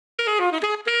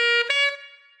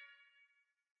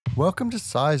Welcome to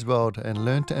Size World and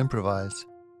Learn to Improvise.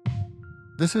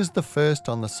 This is the first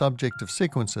on the subject of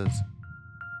sequences.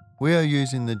 We are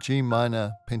using the G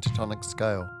Minor Pentatonic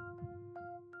scale.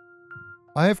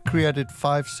 I have created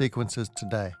 5 sequences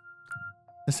today.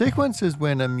 A sequence is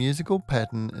when a musical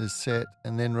pattern is set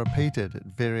and then repeated at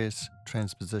various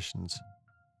transpositions.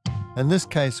 In this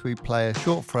case, we play a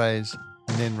short phrase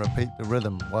and then repeat the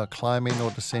rhythm while climbing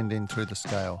or descending through the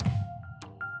scale.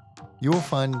 You will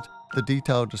find the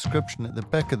detailed description at the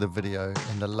back of the video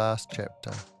in the last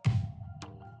chapter.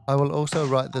 I will also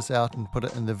write this out and put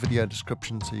it in the video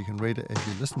description so you can read it as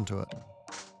you listen to it.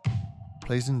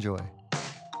 Please enjoy.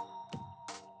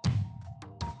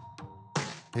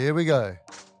 Here we go.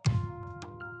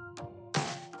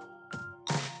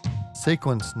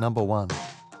 Sequence number 1.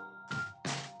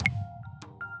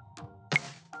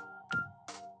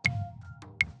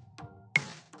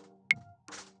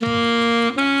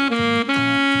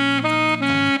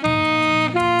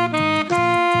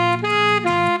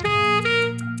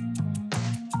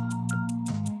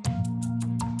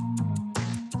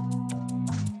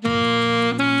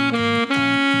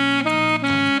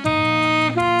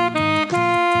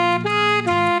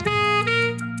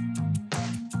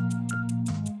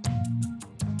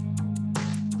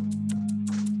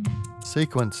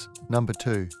 Sequence number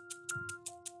 2.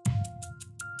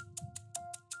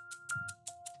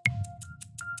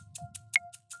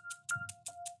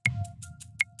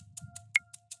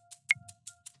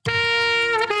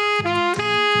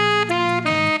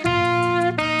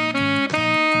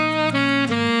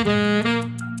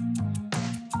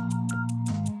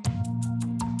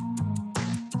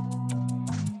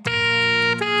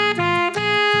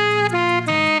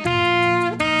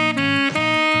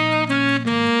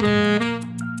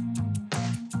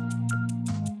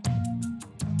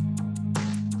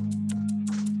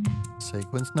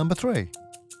 Sequence number 3.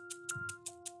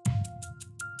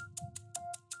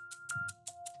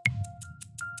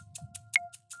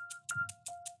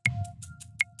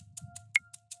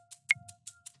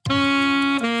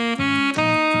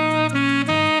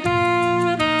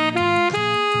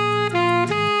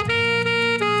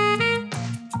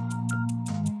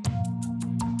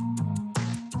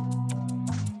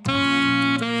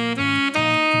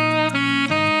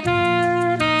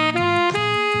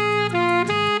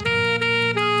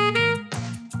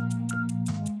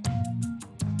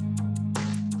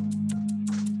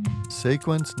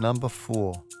 Sequence number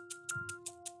 4.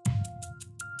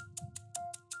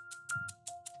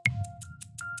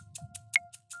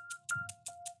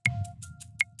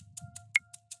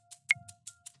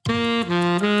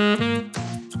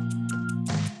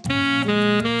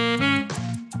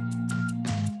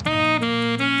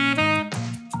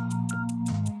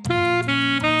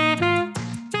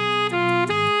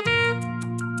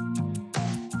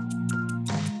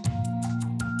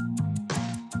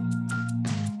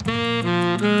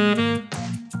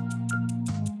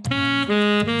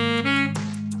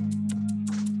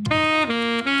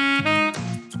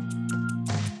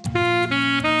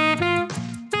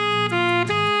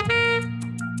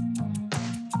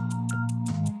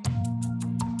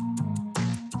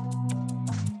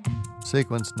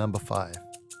 Sequence number 5.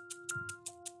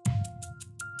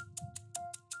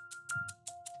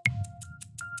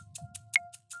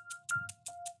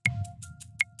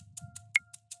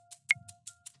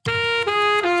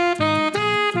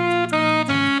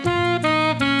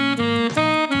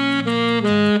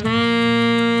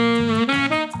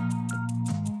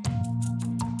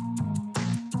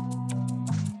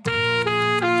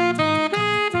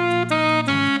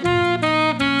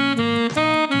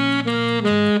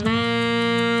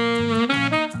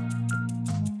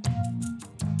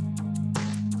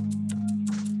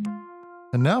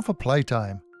 And now for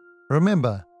playtime.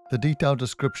 Remember, the detailed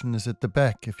description is at the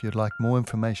back if you'd like more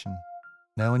information.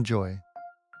 Now enjoy.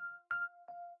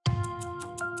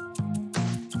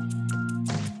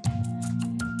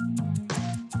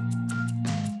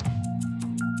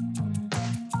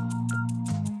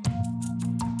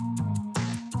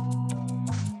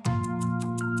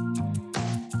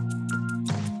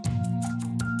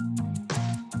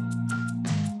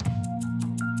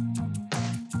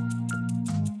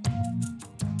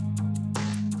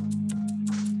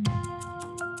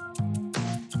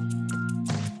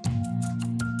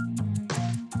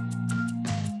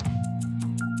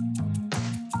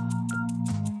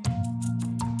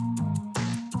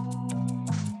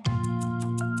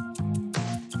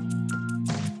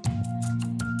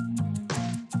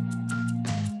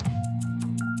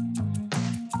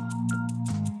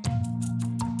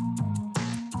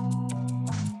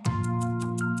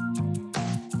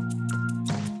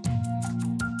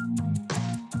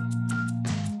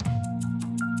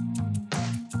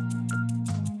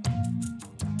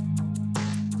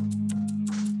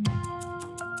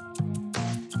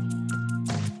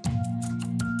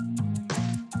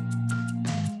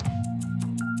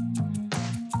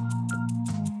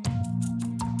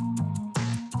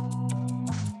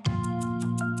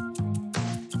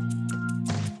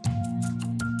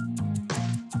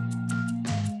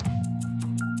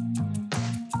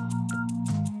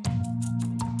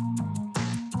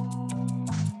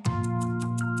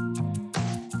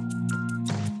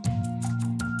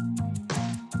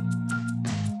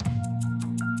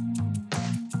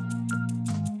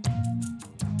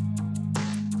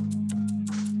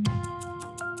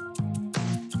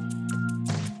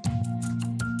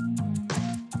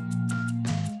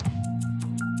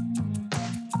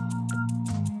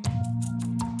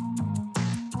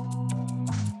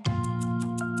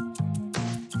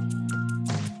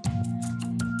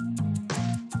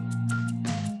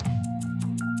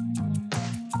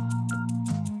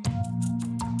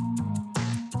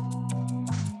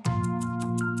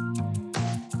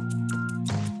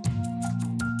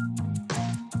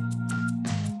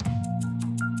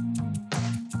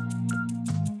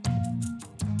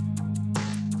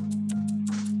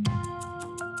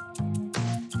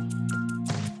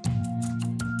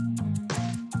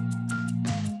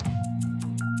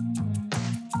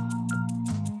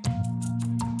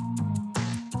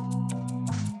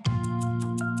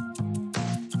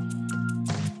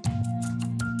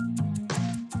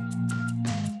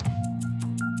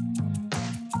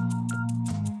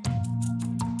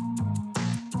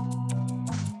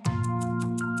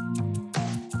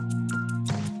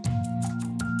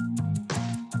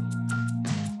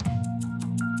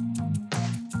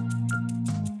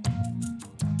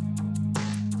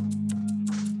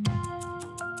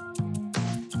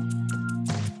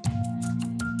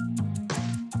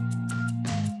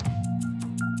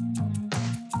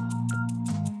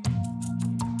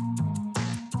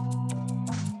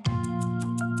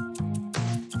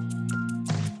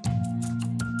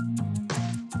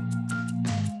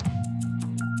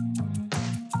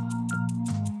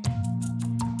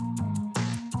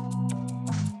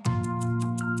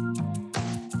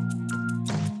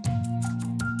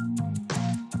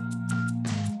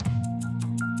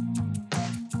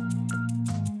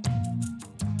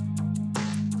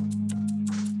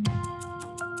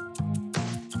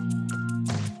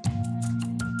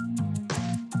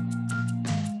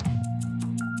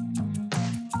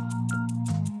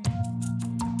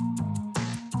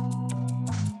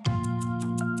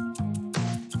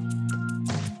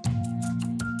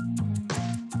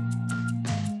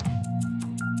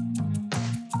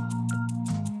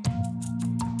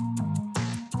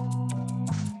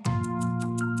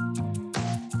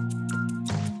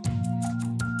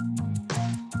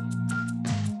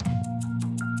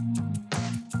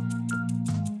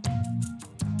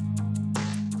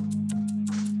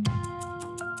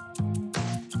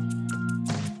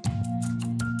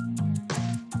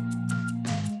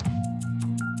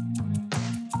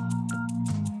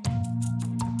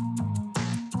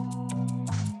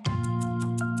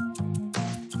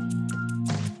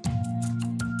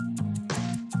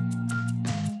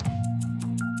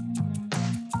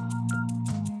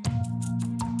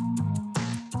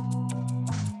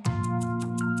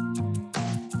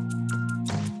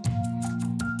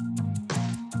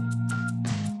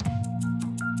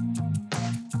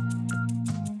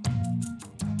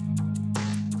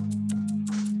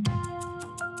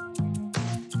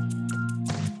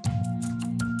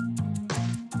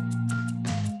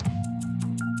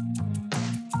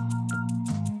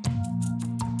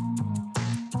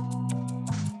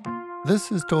 This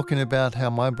is talking about how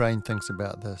my brain thinks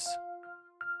about this.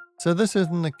 So this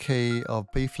isn't the key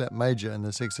of B flat major in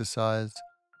this exercise,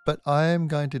 but I am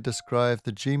going to describe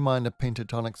the G minor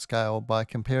pentatonic scale by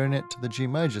comparing it to the G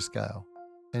major scale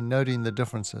and noting the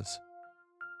differences.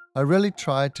 I really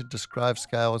tried to describe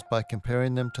scales by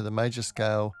comparing them to the major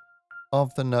scale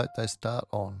of the note they start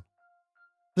on.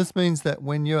 This means that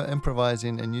when you're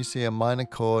improvising and you see a minor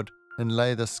chord and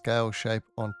lay the scale shape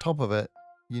on top of it,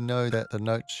 you know that the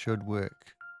notes should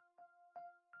work.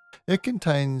 It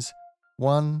contains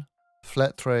 1,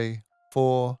 flat 3,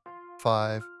 4,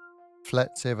 5,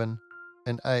 flat 7,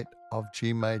 and 8 of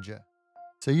G major.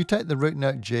 So you take the root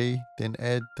note G, then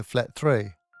add the flat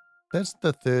 3. That's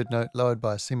the third note lowered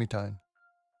by a semitone.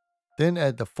 Then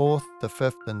add the fourth, the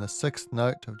fifth, and the sixth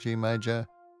note of G major,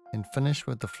 and finish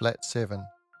with the flat 7.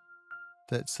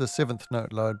 That's the seventh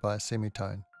note lowered by a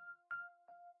semitone.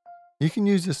 You can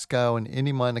use this scale in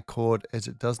any minor chord as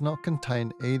it does not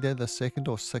contain either the second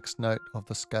or sixth note of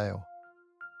the scale.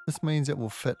 This means it will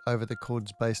fit over the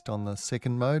chords based on the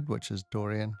second mode, which is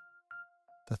Dorian,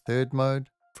 the third mode,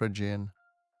 Phrygian,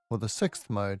 or the sixth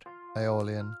mode,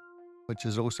 Aeolian, which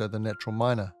is also the natural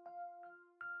minor.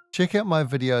 Check out my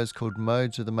videos called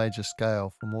Modes of the Major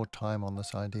Scale for more time on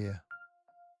this idea.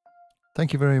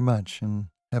 Thank you very much and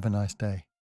have a nice day.